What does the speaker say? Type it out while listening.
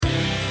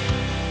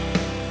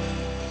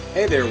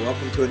Hey there,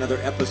 welcome to another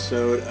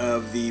episode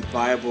of the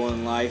Bible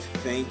in Life.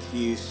 Thank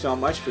you so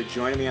much for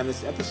joining me on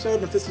this episode.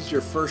 And if this is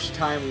your first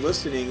time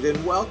listening,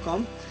 then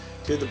welcome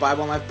to the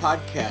Bible in Life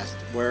podcast,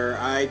 where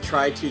I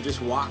try to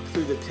just walk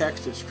through the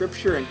text of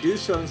Scripture and do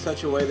so in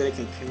such a way that it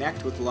can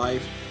connect with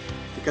life,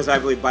 because I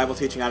believe Bible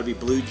teaching ought to be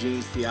blue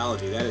jeans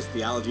theology. That is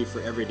theology for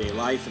everyday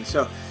life. And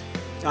so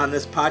on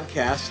this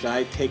podcast,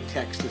 I take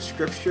text of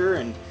Scripture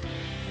and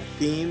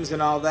themes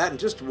and all that, and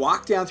just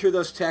walk down through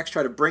those texts,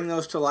 try to bring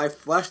those to life,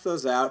 flesh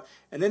those out,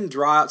 and then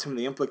draw out some of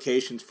the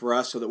implications for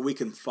us so that we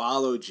can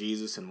follow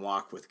Jesus and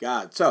walk with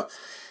God. So,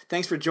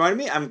 thanks for joining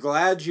me. I'm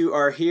glad you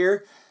are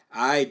here.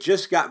 I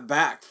just got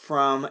back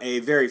from a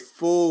very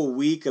full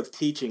week of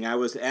teaching. I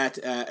was at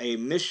a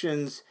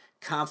missions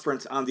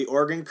conference on the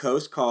Oregon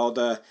coast called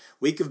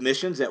Week of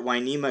Missions at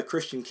Wainema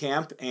Christian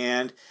Camp,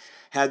 and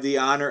had the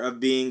honor of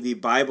being the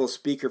Bible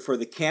speaker for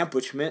the camp,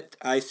 which meant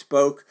I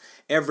spoke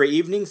every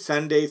evening,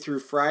 Sunday through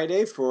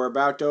Friday, for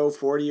about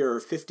 40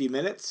 or 50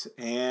 minutes.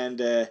 And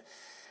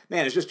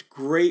man, it's just a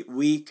great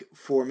week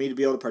for me to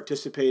be able to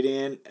participate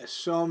in.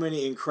 So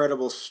many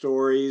incredible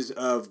stories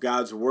of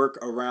God's work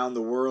around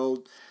the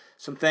world.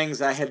 Some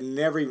things I had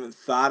never even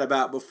thought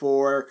about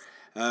before.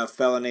 A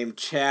fellow named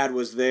Chad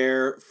was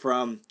there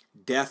from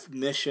Deaf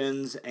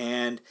Missions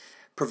and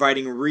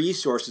providing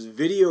resources,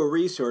 video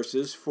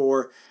resources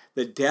for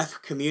the deaf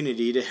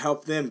community to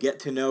help them get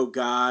to know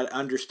God,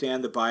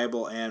 understand the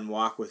Bible, and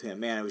walk with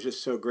Him. Man, it was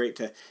just so great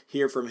to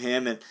hear from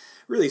him and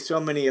really so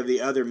many of the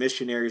other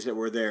missionaries that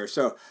were there.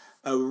 So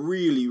a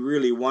really,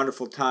 really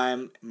wonderful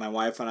time. My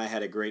wife and I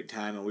had a great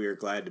time, and we were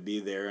glad to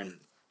be there. And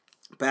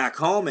back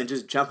home and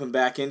just jumping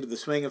back into the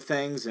swing of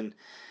things, and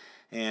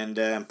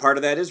part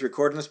of that is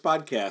recording this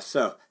podcast.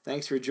 So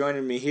thanks for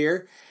joining me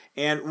here.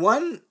 And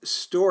one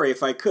story,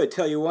 if I could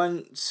tell you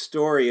one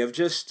story of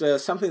just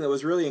something that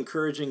was really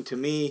encouraging to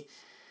me,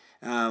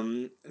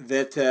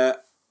 that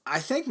I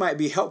think might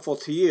be helpful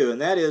to you, and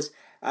that is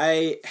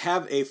I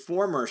have a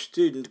former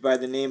student by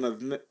the name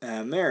of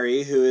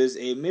Mary, who is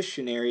a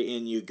missionary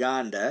in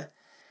Uganda,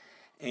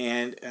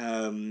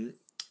 and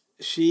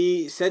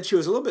she said she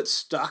was a little bit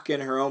stuck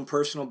in her own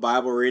personal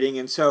Bible reading,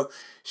 and so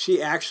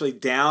she actually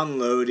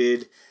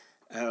downloaded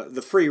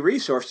the free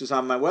resources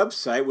on my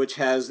website, which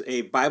has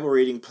a Bible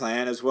reading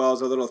plan as well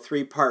as a little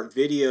 3-part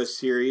video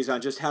series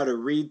on just how to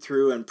read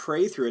through and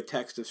pray through a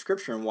text of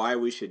Scripture and why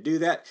we should do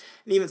that,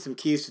 and even some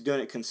keys to doing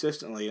it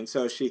consistently. And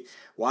so she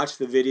watched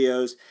the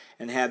videos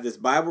and had this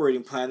Bible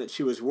reading plan that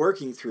she was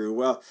working through.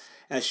 Well,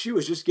 as she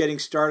was just getting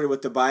started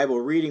with the Bible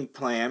reading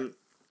plan,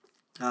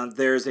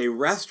 there's a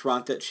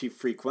restaurant that she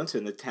frequents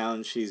in the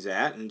town she's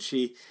at, and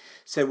she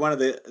said one of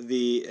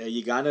the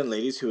Ugandan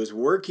ladies who was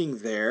working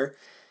there,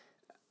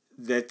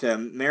 that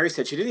Mary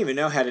said she didn't even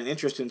know had an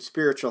interest in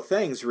spiritual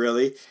things,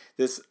 really.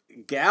 This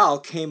gal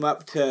came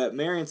up to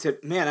Mary and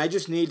said, "Man, I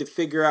just need to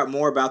figure out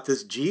more about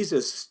this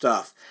Jesus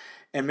stuff."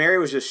 And Mary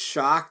was just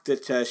shocked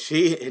that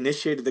she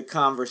initiated the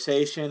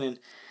conversation,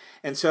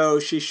 and so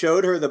she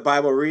showed her the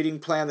Bible reading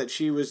plan that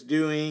she was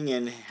doing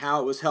and how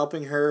it was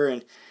helping her,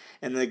 and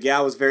the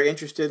gal was very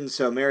interested, and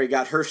so Mary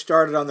got her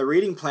started on the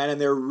reading plan,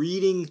 and they're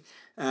reading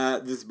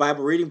this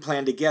Bible reading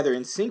plan together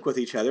in sync with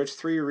each other. It's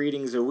 3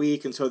 readings a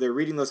week, and so they're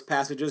reading those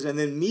passages and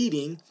then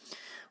meeting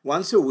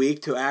once a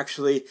week to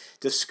actually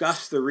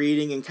discuss the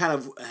reading and kind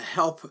of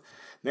help.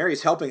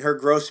 Mary's helping her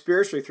grow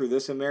spiritually through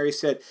this, and Mary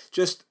said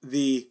just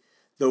the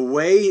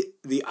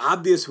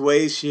obvious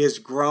ways she has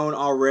grown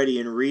already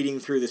in reading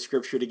through the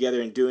Scripture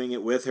together and doing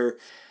it with her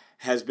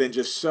has been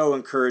just so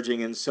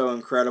encouraging and so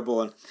incredible.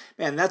 And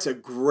man, that's a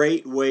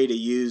great way to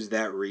use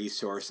that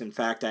resource. In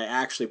fact, I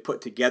actually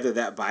put together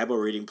that Bible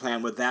reading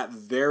plan with that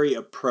very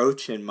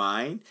approach in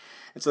mind.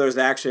 And so there's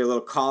actually a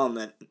little column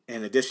that,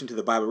 in addition to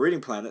the Bible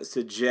reading plan, that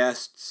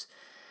suggests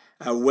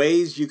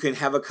ways you can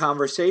have a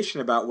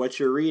conversation about what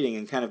you're reading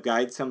and kind of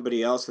guide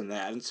somebody else in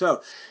that. And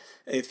so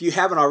if you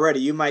haven't already,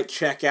 you might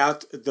check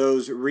out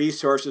those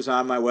resources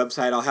on my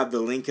website. I'll have the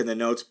link in the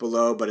notes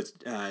below, but it's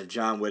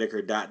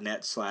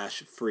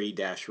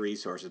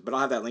johnwhittaker.net/free-resources. But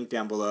I'll have that link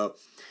down below.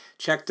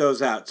 Check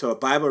those out. So a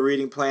Bible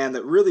reading plan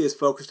that really is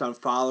focused on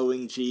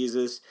following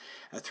Jesus,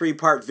 a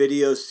 3-part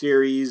video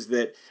series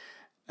that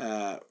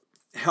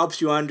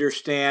helps you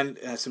understand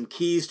some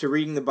keys to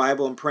reading the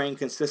Bible and praying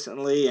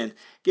consistently, and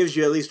gives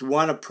you at least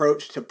one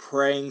approach to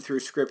praying through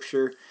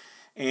Scripture.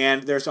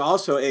 And there's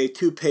also a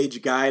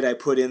 2-page guide I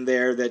put in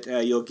there that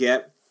you'll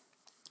get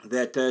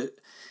that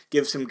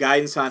gives some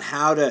guidance on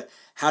how to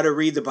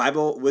read the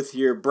Bible with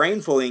your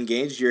brain fully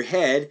engaged, your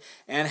head,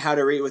 and how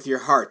to read it with your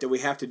heart. That we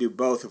have to do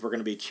both if we're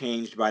going to be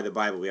changed by the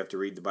Bible. We have to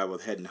read the Bible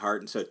with head and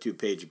heart, and so a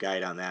 2-page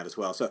guide on that as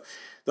well. So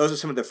those are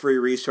some of the free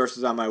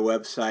resources on my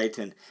website,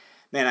 and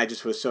man, I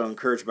just was so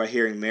encouraged by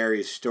hearing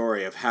Mary's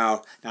story of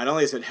how not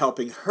only is it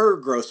helping her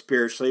grow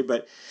spiritually,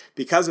 but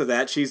because of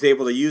that, she's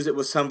able to use it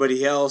with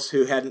somebody else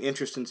who had an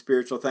interest in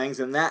spiritual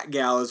things, and that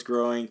gal is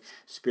growing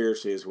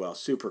spiritually as well.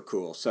 Super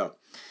cool. So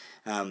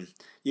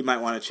you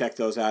might want to check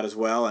those out as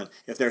well. And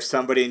if there's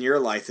somebody in your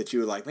life that you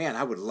would like, man,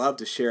 I would love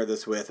to share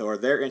this with, or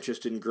they're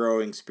interested in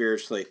growing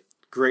spiritually,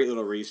 Great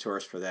little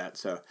resource for that.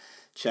 So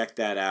check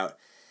that out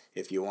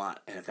if you want,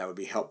 and if that would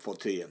be helpful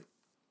to you.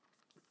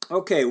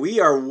 Okay, we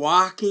are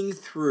walking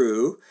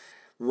through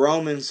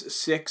Romans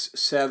 6,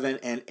 7,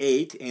 and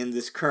 8 in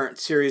this current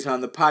series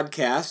on the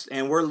podcast,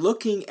 and we're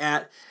looking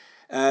at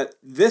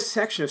this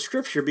section of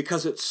Scripture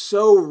because it's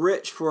so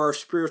rich for our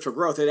spiritual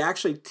growth. It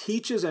actually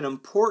teaches an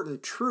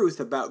important truth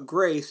about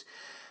grace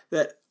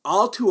that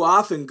all too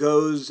often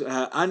goes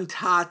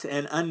untaught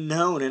and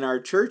unknown in our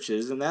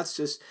churches, and that's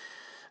just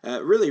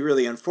really,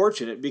 really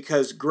unfortunate,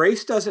 because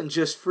grace doesn't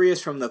just free us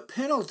from the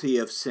penalty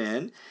of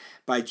sin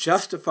by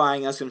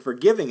justifying us and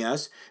forgiving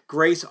us.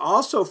 Grace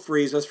also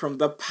frees us from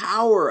the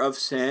power of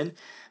sin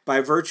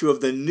by virtue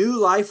of the new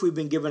life we've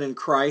been given in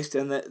Christ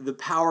and the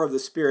power of the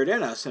Spirit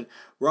in us. And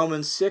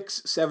Romans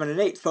 6, 7, and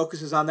 8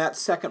 focuses on that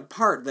second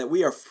part, that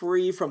we are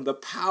free from the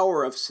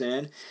power of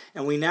sin,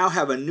 and we now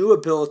have a new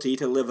ability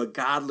to live a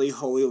godly,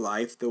 holy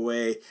life the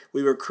way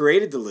we were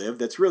created to live,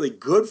 that's really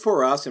good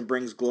for us and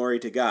brings glory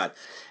to God.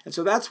 And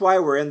so that's why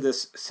we're in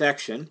this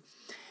section.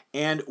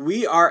 And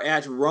we are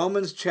at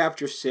Romans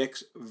chapter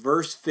 6,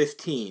 verse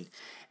 15.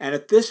 And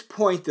at this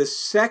point, the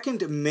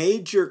second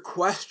major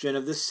question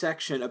of this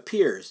section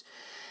appears.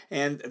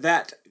 And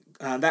that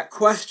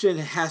question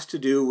has to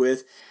do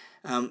with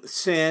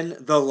sin,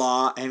 the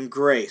law, and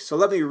grace. So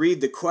let me read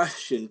the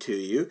question to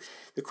you.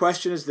 The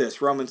question is this,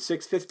 Romans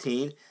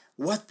 6:15.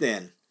 What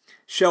then?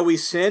 Shall we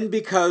sin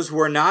because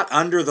we're not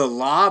under the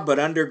law but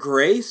under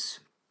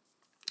grace?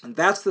 And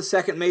that's the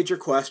second major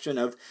question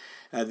of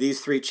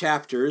these three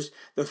chapters.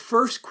 The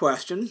first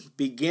question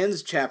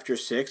begins chapter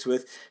 6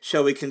 with,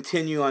 shall we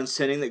continue on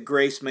sinning that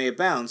grace may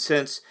abound?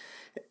 Since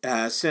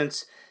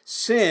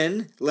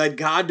sin led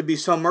God to be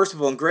so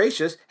merciful and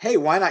gracious, hey,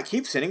 why not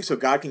keep sinning so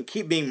God can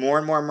keep being more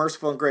and more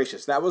merciful and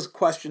gracious? That was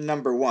question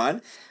number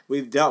one.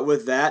 We've dealt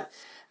with that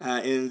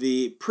in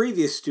the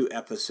previous two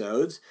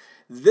episodes.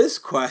 This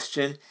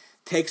question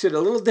takes it a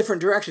little different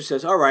direction.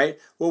 Says, all right,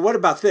 well, what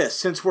about this?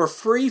 Since we're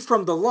free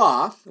from the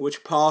law,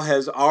 which Paul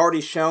has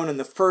already shown in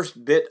the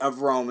first bit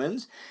of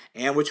Romans,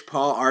 and which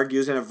Paul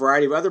argues in a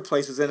variety of other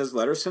places in his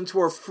letter, since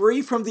we're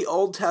free from the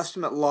Old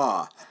Testament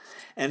law,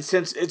 and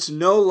since it's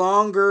no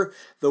longer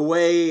the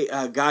way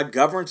God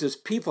governs his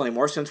people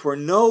anymore, since we're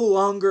no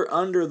longer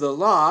under the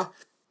law,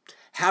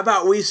 how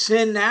about we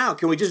sin now?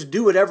 Can we just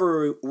do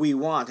whatever we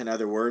want? In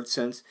other words,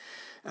 since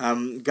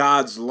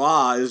God's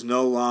law is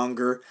no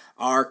longer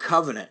our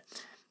covenant.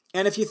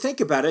 And if you think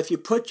about it, if you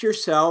put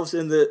yourselves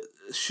in the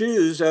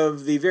shoes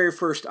of the very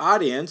first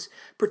audience,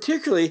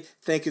 particularly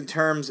think in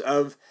terms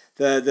of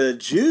the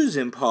Jews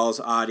in Paul's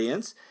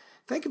audience,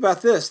 think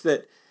about this,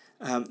 that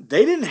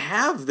they didn't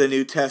have the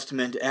New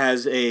Testament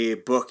as a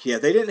book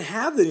yet. They didn't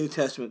have the New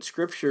Testament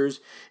scriptures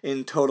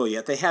in total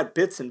yet. They had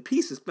bits and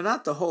pieces, but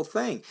not the whole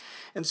thing.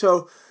 And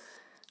so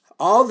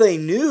all they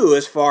knew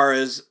as far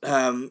as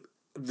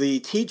the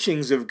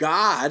teachings of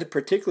God,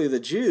 particularly the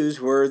Jews,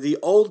 were the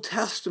Old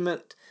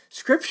Testament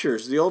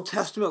scriptures, the Old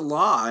Testament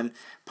law. And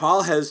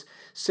Paul has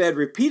said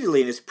repeatedly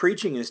in his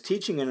preaching, his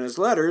teaching, and his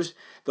letters,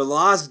 the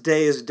law's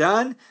day is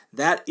done,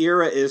 that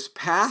era is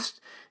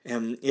past,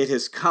 and it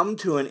has come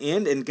to an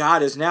end, and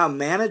God is now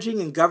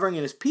managing and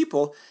governing his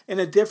people in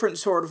a different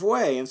sort of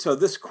way. And so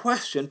this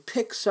question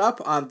picks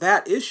up on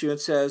that issue and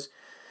says,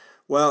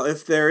 well,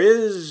 if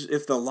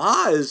the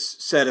law is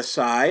set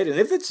aside, and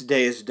if its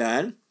day is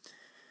done,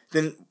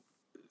 then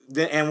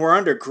and we're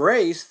under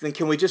grace, then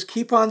can we just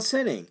keep on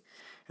sinning?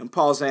 And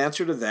Paul's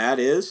answer to that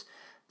is,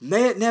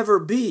 may it never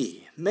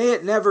be. May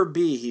it never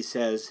be, he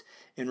says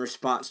in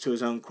response to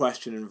his own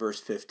question in verse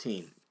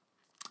 15.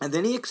 And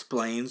then he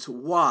explains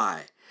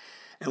why.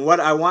 And what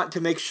I want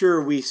to make sure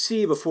we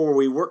see before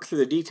we work through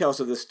the details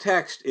of this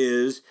text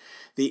is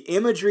the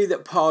imagery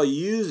that Paul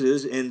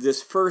uses in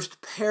this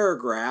first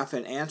paragraph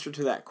in answer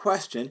to that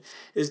question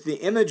is the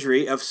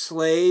imagery of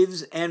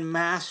slaves and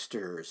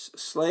masters.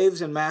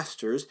 Slaves and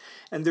masters.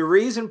 And the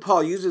reason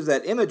Paul uses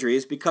that imagery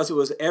is because it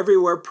was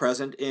everywhere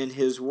present in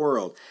his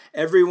world.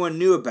 Everyone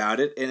knew about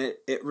it, and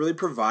it really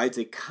provides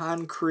a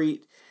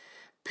concrete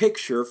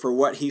picture for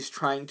what he's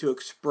trying to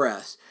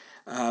express.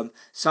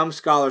 Some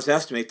scholars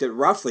estimate that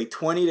roughly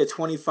 20 to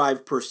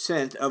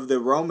 25% of the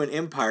Roman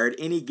Empire at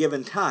any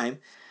given time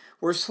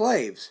were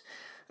slaves.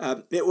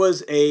 It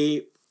was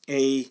a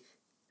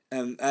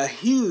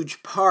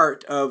huge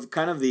part of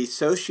kind of the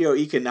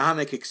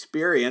socioeconomic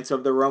experience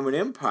of the Roman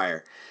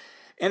Empire.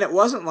 And it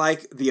wasn't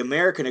like the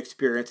American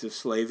experience of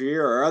slavery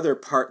or other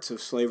parts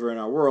of slavery in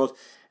our world.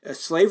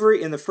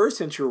 Slavery in the first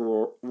century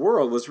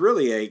world was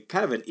really a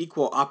kind of an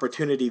equal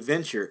opportunity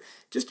venture.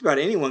 Just about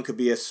anyone could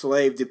be a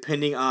slave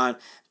depending on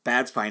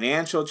bad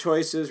financial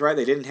choices, right?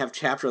 They didn't have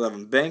Chapter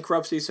 11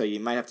 bankruptcy, so you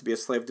might have to be a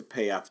slave to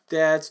pay off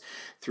debts.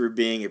 Through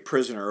being a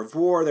prisoner of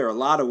war, there are a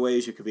lot of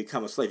ways you could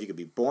become a slave. You could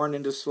be born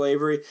into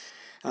slavery.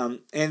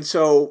 And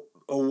so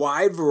a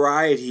wide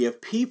variety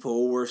of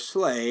people were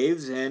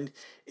slaves, and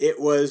it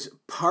was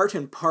part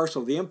and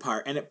parcel of the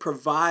empire, and it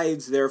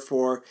provides,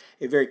 therefore,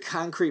 a very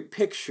concrete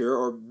picture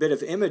or bit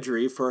of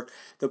imagery for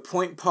the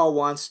point Paul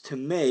wants to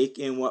make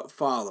in what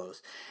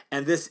follows.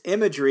 And this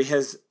imagery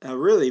has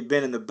really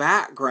been in the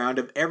background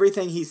of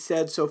everything he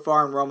said so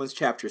far in Romans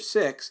chapter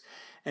 6,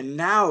 and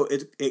now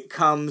it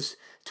comes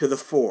to the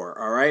fore,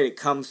 all right? It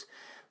comes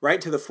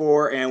right to the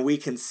fore, and we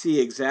can see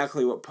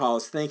exactly what Paul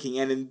is thinking.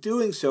 And in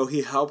doing so,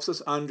 he helps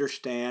us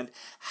understand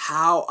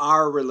how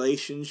our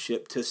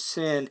relationship to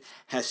sin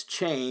has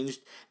changed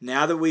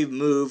now that we've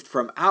moved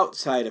from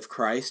outside of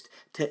Christ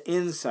to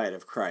inside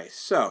of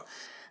Christ. So,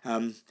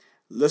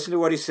 listen to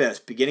what he says,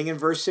 beginning in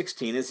verse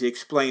 16, as he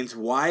explains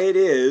why it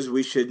is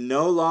we should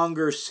no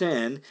longer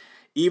sin,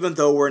 even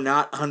though we're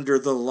not under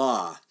the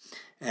law.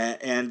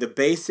 And the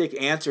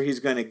basic answer he's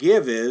going to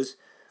give is,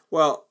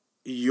 well,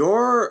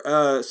 you're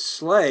a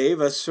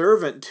slave, a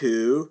servant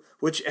to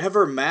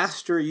whichever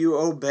master you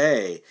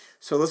obey.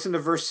 So listen to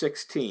verse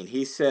 16.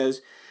 He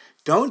says,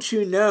 don't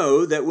you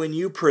know that when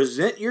you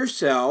present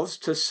yourselves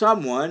to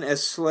someone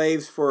as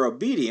slaves for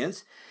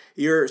obedience,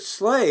 you're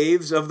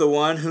slaves of the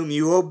one whom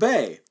you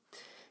obey?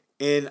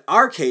 In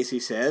our case, he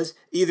says,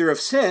 either of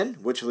sin,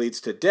 which leads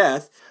to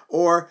death,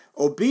 or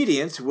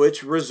obedience,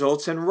 which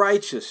results in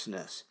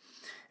righteousness.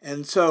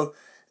 And so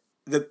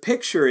the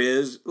picture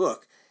is,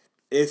 look,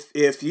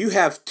 if you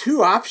have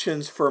two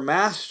options for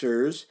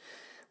masters,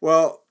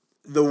 well,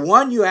 the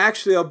one you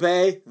actually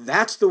obey,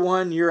 that's the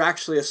one you're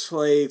actually a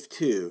slave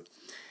to.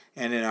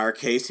 And in our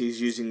case,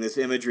 he's using this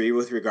imagery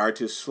with regard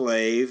to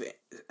slave,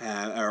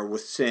 or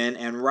with sin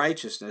and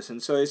righteousness.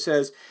 And so he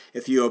says,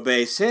 if you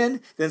obey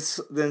sin, then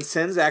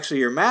sin's actually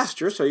your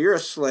master, so you're a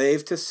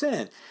slave to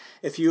sin.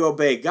 If you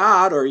obey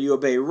God or you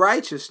obey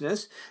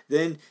righteousness,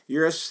 then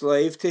you're a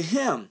slave to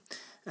him.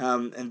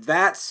 And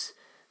that's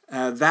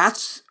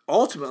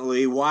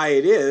ultimately why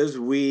it is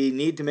we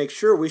need to make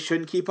sure we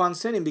shouldn't keep on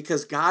sinning,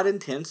 because God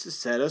intends to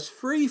set us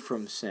free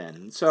from sin.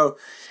 And so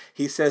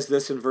he says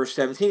this in verse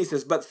 17. He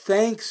says, but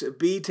thanks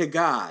be to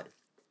God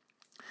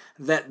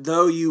that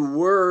though you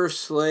were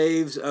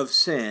slaves of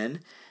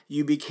sin,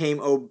 you became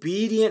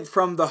obedient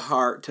from the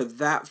heart to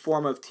that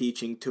form of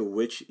teaching to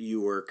which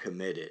you were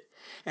committed.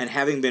 And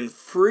having been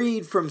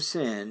freed from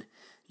sin,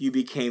 you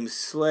became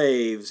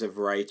slaves of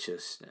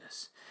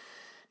righteousness.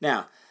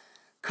 Now,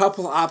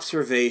 couple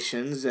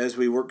observations as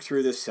we work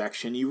through this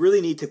section. You really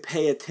need to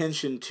pay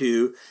attention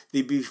to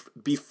the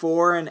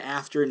before and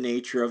after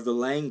nature of the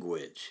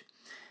language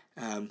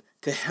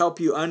to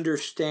help you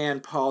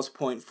understand Paul's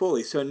point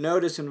fully. So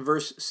notice in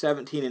verse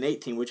 17 and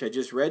 18, which I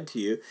just read to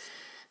you,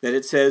 that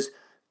it says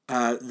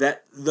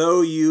that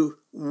though you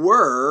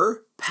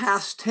were,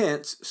 past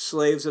tense,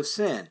 slaves of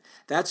sin.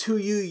 That's who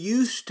you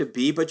used to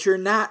be, but you're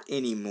not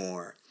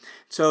anymore.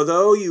 So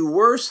though you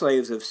were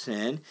slaves of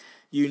sin,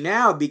 you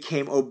now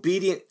became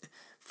obedient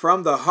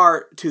from the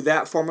heart to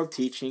that form of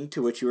teaching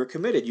to which you were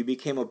committed. You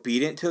became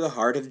obedient to the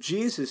heart of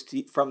Jesus,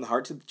 from the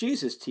heart to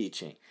Jesus'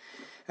 teaching.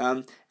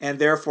 And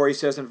therefore, he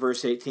says in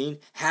verse 18,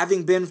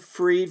 having been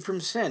freed from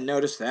sin.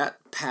 Notice that,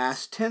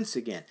 past tense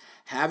again.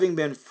 Having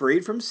been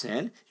freed from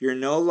sin,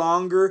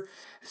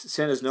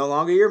 sin is no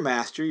longer your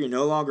master. You're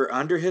no longer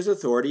under his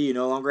authority. You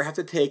no longer have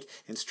to take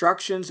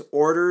instructions,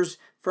 orders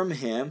from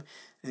him,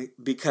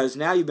 because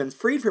now you've been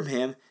freed from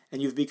him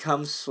and you've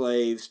become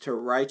slaves to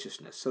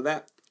righteousness. So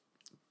that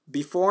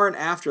before and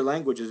after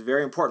language is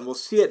very important. We'll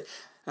see it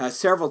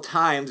several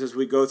times as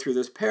we go through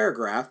this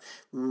paragraph.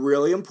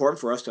 Really important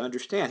for us to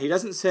understand. He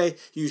doesn't say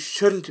you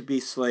shouldn't be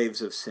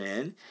slaves of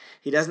sin.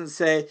 He doesn't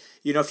say,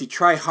 if you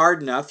try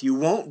hard enough, you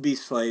won't be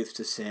slaves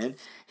to sin.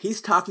 He's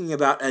talking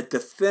about a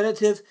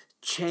definitive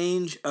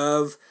change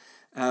of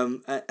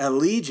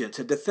allegiance,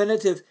 a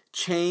definitive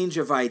change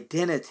of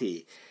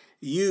identity.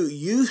 You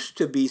used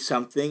to be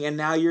something, and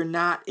now you're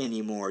not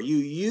anymore. You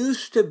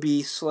used to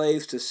be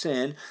slaves to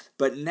sin,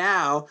 but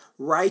now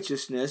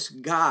righteousness,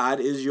 God,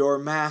 is your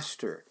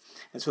master.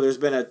 And so there's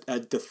been a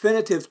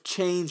definitive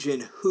change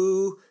in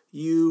who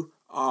you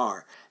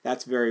are.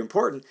 That's very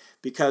important,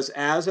 because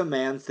as a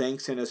man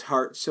thinks in his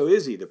heart, so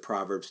is he, the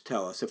Proverbs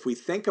tell us. If we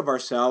think of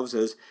ourselves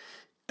as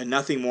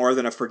nothing more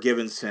than a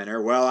forgiven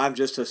sinner, well, I'm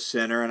just a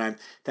sinner, and I'm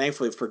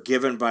thankfully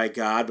forgiven by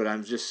God, but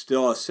I'm just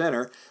still a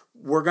sinner,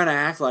 we're going to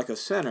act like a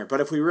sinner.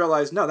 But if we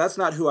realize, no, that's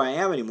not who I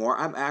am anymore,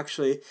 I'm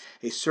actually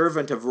a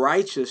servant of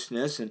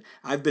righteousness, and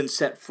I've been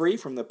set free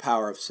from the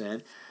power of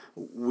sin,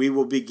 we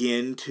will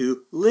begin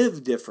to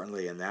live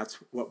differently, and that's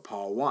what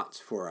Paul wants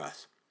for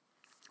us.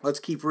 Let's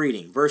keep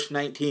reading. Verse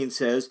 19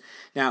 says,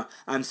 now,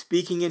 I'm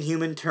speaking in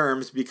human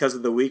terms because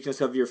of the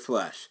weakness of your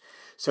flesh.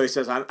 So he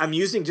says, I'm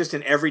using just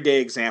an everyday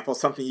example,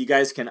 something you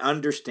guys can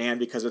understand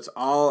because it's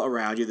all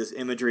around you, this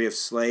imagery of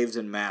slaves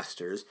and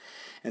masters.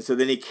 And so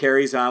then he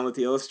carries on with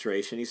the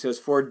illustration. He says,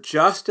 for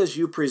just as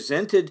you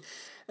presented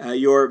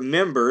your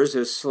members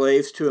as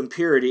slaves to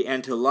impurity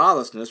and to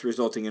lawlessness,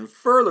 resulting in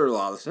further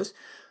lawlessness,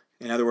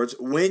 in other words,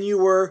 when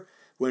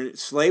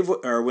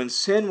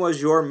sin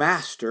was your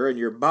master and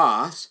your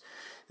boss,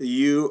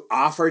 you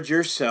offered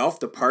yourself,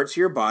 the parts of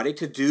your body,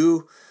 to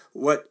do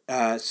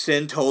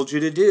sin told you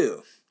to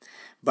do.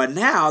 But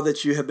now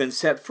that you have been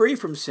set free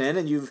from sin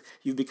and you've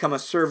become a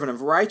servant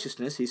of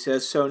righteousness, he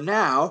says, so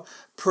now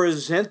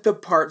present the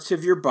parts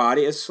of your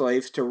body as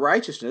slaves to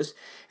righteousness,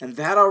 and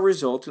that'll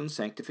result in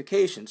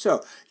sanctification.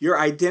 So your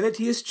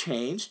identity has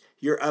changed.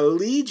 Your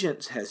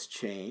allegiance has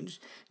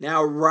changed.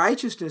 Now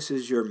righteousness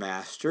is your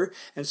master.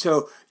 And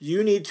so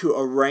you need to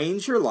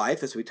arrange your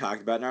life, as we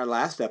talked about in our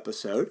last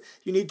episode.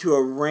 You need to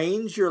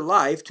arrange your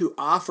life to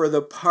offer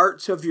the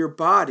parts of your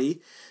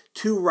body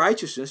to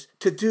righteousness,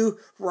 to do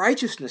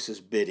righteousness's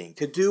bidding,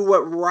 to do what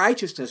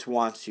righteousness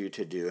wants you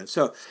to do. And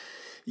so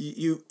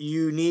you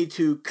need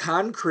to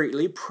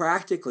concretely,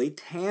 practically,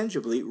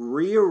 tangibly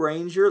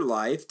rearrange your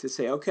life to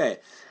say, okay,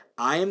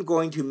 I am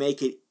going to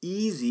make it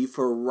easy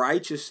for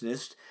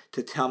righteousness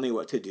to tell me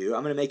what to do.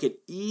 I'm going to make it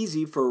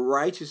easy for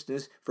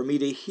righteousness, for me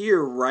to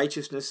hear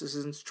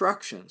righteousness's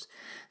instructions.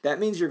 That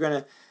means you're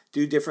going to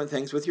do different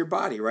things with your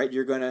body, right?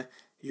 You're going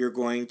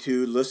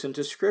to listen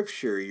to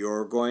Scripture.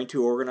 You're going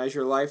to organize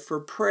your life for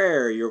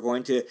prayer. You're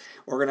going to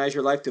organize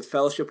your life to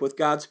fellowship with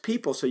God's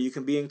people so you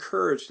can be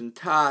encouraged and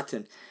taught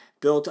and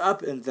built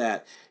up in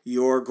that.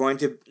 You're going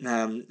to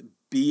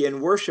be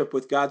in worship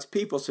with God's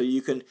people so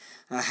you can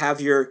have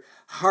your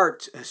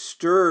heart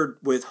stirred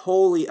with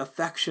holy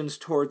affections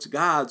towards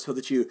God so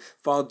that you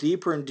fall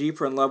deeper and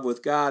deeper in love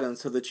with God and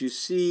so that you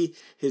see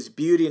His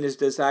beauty and His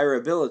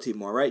desirability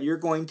more, right? You're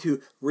going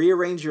to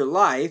rearrange your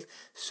life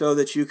so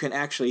that you can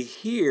actually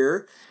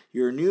hear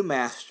your new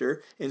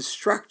master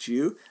instruct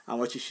you on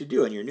what you should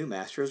do, and your new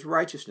master is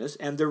righteousness.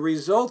 And the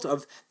result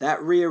of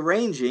that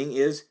rearranging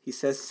is, he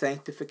says,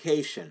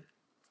 sanctification.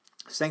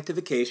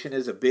 Sanctification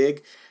is a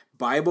big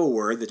Bible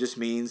word that just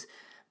means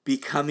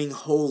becoming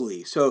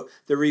holy. So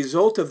the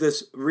result of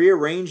this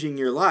rearranging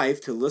your life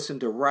to listen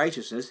to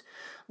righteousness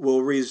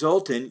will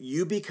result in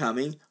you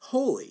becoming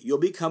holy. You'll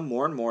become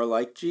more and more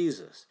like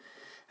Jesus.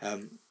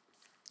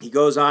 He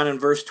goes on in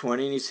verse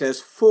 20 and he says,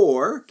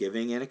 for,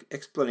 giving an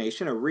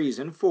explanation, a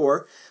reason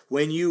for,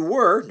 when you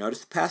were,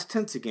 notice the past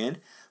tense again,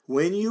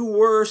 when you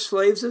were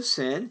slaves of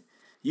sin,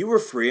 you were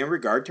free in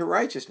regard to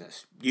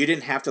righteousness. You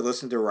didn't have to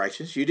listen to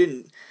righteousness. You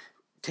didn't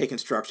take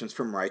instructions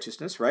from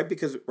righteousness, right?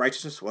 Because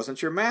righteousness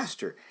wasn't your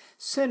master.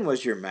 Sin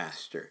was your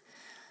master.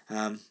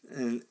 And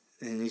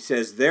he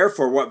says,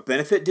 therefore, what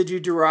benefit did you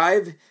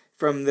derive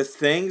from the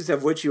things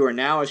of which you are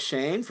now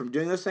ashamed, from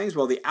doing those things?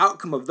 Well, the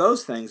outcome of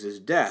those things is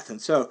death.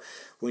 And so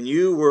when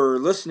you were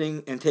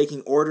listening and taking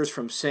orders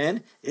from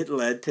sin, it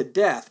led to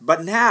death.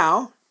 But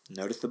now,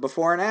 notice the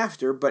before and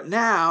after, but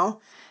now,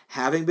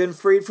 having been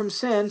freed from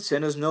sin,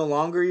 sin is no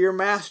longer your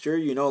master.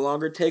 You no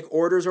longer take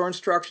orders or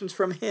instructions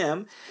from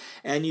him,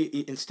 and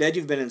instead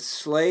you've been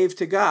enslaved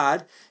to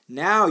God.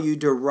 Now you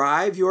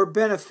derive your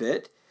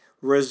benefit,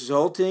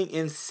 resulting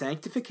in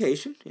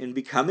sanctification, in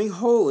becoming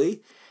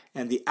holy,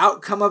 and the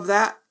outcome of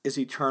that is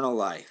eternal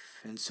life.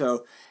 And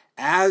so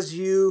as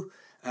you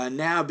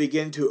now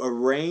begin to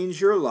arrange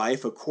your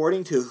life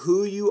according to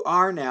who you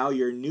are now,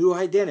 your new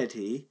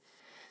identity,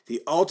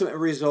 the ultimate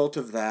result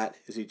of that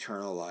is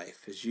eternal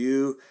life. As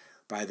you,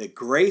 by the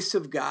grace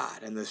of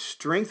God and the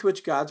strength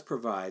which God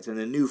provides and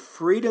the new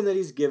freedom that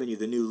He's given you,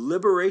 the new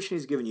liberation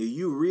He's given you,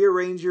 you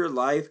rearrange your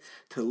life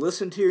to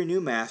listen to your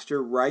new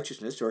master,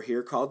 righteousness, or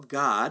here called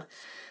God,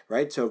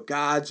 right? So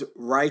God's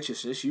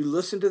righteousness, you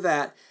listen to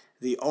that,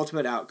 the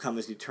ultimate outcome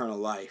is eternal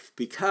life,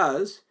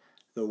 because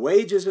the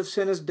wages of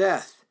sin is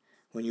death.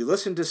 When you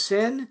listen to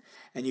sin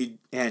and you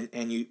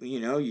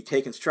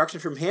take instruction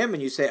from him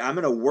and you say, I'm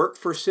going to work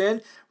for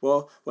sin,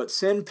 well, what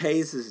sin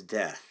pays is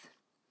death.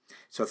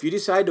 So if you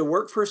decide to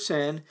work for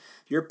sin,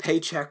 your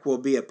paycheck will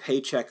be a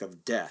paycheck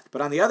of death.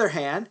 But on the other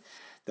hand,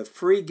 the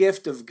free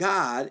gift of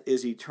God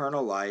is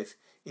eternal life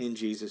in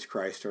Jesus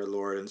Christ our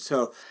Lord. And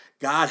so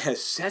God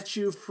has set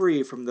you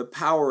free from the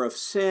power of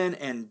sin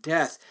and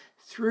death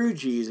through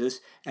Jesus,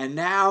 and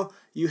now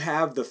you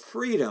have the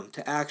freedom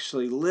to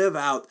actually live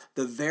out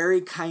the very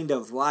kind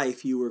of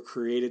life you were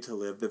created to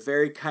live, the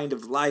very kind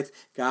of life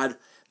God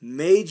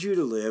made you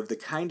to live, the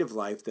kind of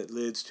life that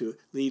leads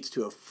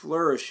to a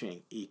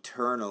flourishing,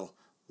 eternal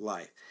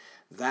life.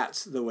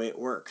 That's the way it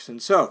works. And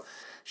so,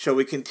 shall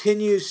we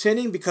continue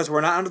sinning because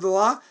we're not under the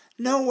law?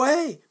 No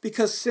way,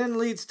 because sin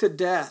leads to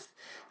death.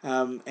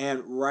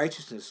 And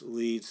righteousness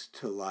leads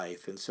to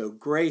life. And so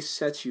grace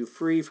sets you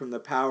free from the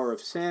power of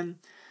sin,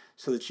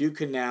 so that you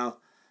can now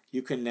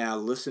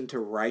listen to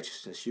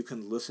righteousness. You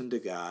can listen to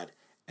God,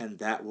 and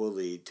that will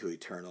lead to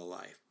eternal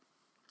life.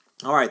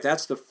 All right,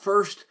 that's the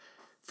first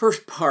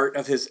part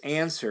of his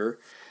answer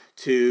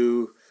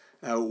to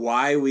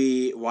why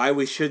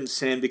we shouldn't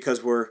sin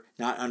because we're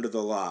not under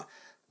the law.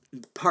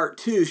 Part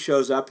 2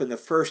 shows up in the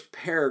first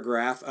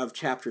paragraph of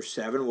chapter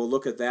 7. We'll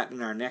look at that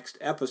in our next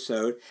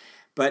episode.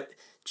 But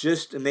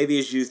just maybe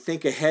as you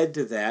think ahead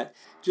to that,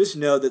 just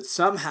know that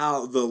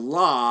somehow the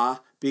law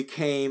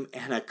became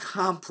an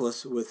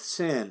accomplice with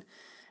sin,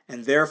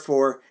 and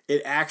therefore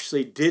it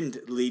actually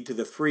didn't lead to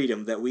the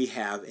freedom that we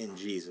have in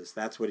Jesus.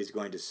 That's what he's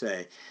going to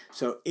say.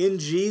 So in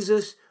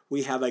Jesus,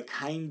 we have a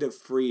kind of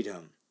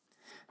freedom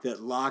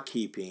that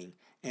law-keeping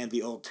and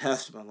the Old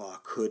Testament law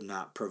could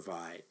not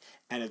provide.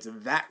 And it's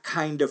that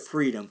kind of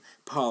freedom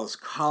Paul is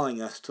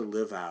calling us to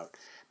live out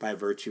by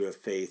virtue of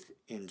faith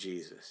in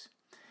Jesus.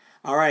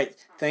 All right,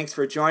 thanks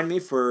for joining me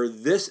for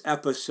this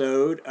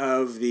episode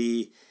of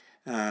the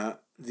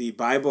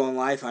Bible and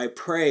Life. I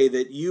pray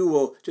that you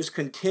will just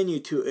continue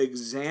to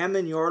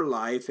examine your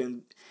life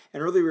and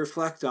really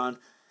reflect on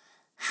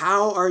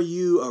how are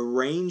you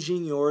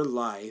arranging your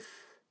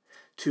life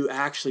to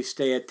actually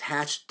stay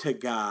attached to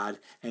God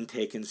and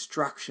take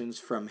instructions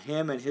from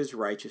Him and His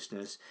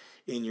righteousness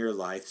in your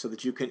life so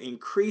that you can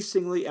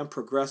increasingly and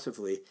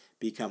progressively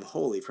become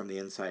holy from the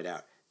inside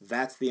out.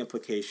 That's the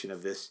implication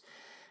of this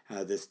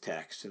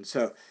text. And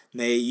so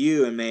may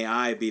you and may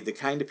I be the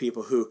kind of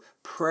people who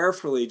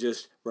prayerfully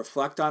just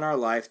reflect on our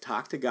life,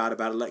 talk to God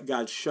about it, let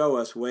God show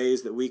us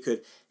ways that we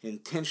could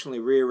intentionally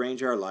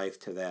rearrange our life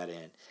to that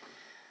end.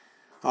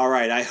 All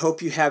right, I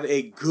hope you have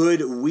a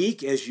good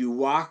week as you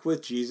walk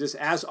with Jesus.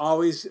 As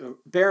always,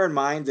 bear in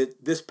mind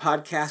that this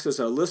podcast is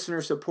a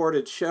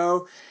listener-supported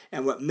show,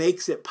 and what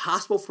makes it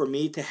possible for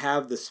me to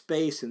have the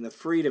space and the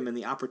freedom and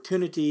the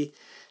opportunity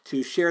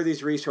to share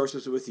these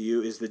resources with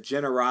you is the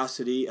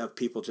generosity of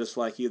people just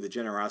like you, the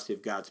generosity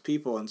of God's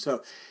people. And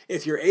so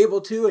if you're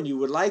able to and you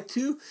would like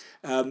to,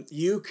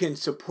 you can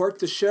support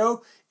the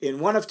show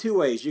in one of two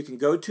ways. You can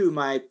go to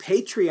my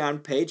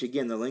Patreon page.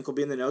 Again, the link will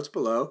be in the notes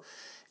below.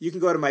 You can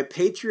go to my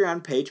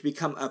Patreon page,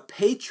 become a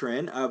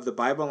patron of the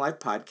Bible and Life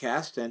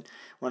podcast, and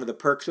one of the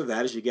perks of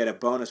that is you get a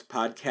bonus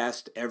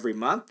podcast every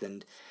month,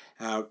 and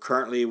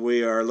currently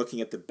we are looking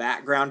at the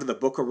background of the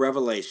book of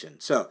Revelation.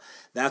 So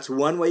that's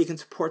one way you can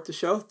support the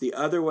show. The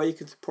other way you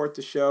can support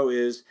the show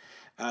is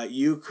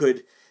you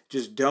could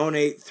just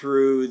donate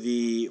through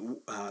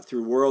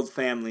through World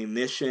Family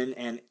Mission,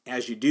 and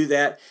as you do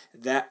that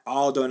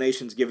all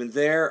donations given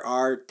there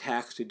are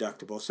tax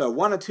deductible. So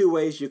one of two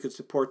ways you could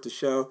support the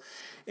show,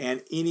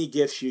 and any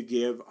gifts you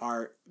give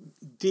are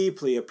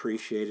deeply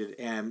appreciated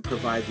and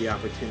provide the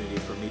opportunity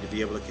for me to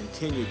be able to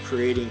continue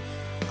creating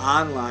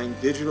online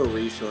digital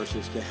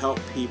resources to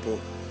help people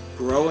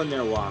grow in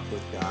their walk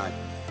with God,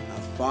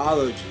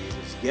 follow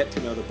Jesus, get to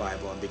know the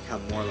Bible, and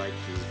become more like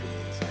Jesus from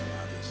the inside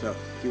out. And so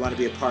if you want to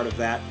be a part of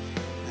that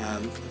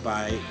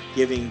by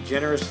giving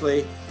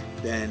generously,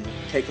 then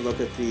take a look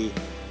at the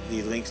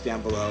links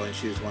down below and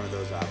choose one of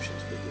those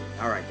options for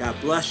you. All right, God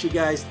bless you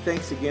guys.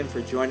 Thanks again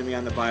for joining me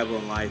on the Bible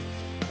and Life,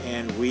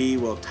 and we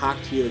will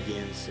talk to you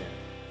again soon.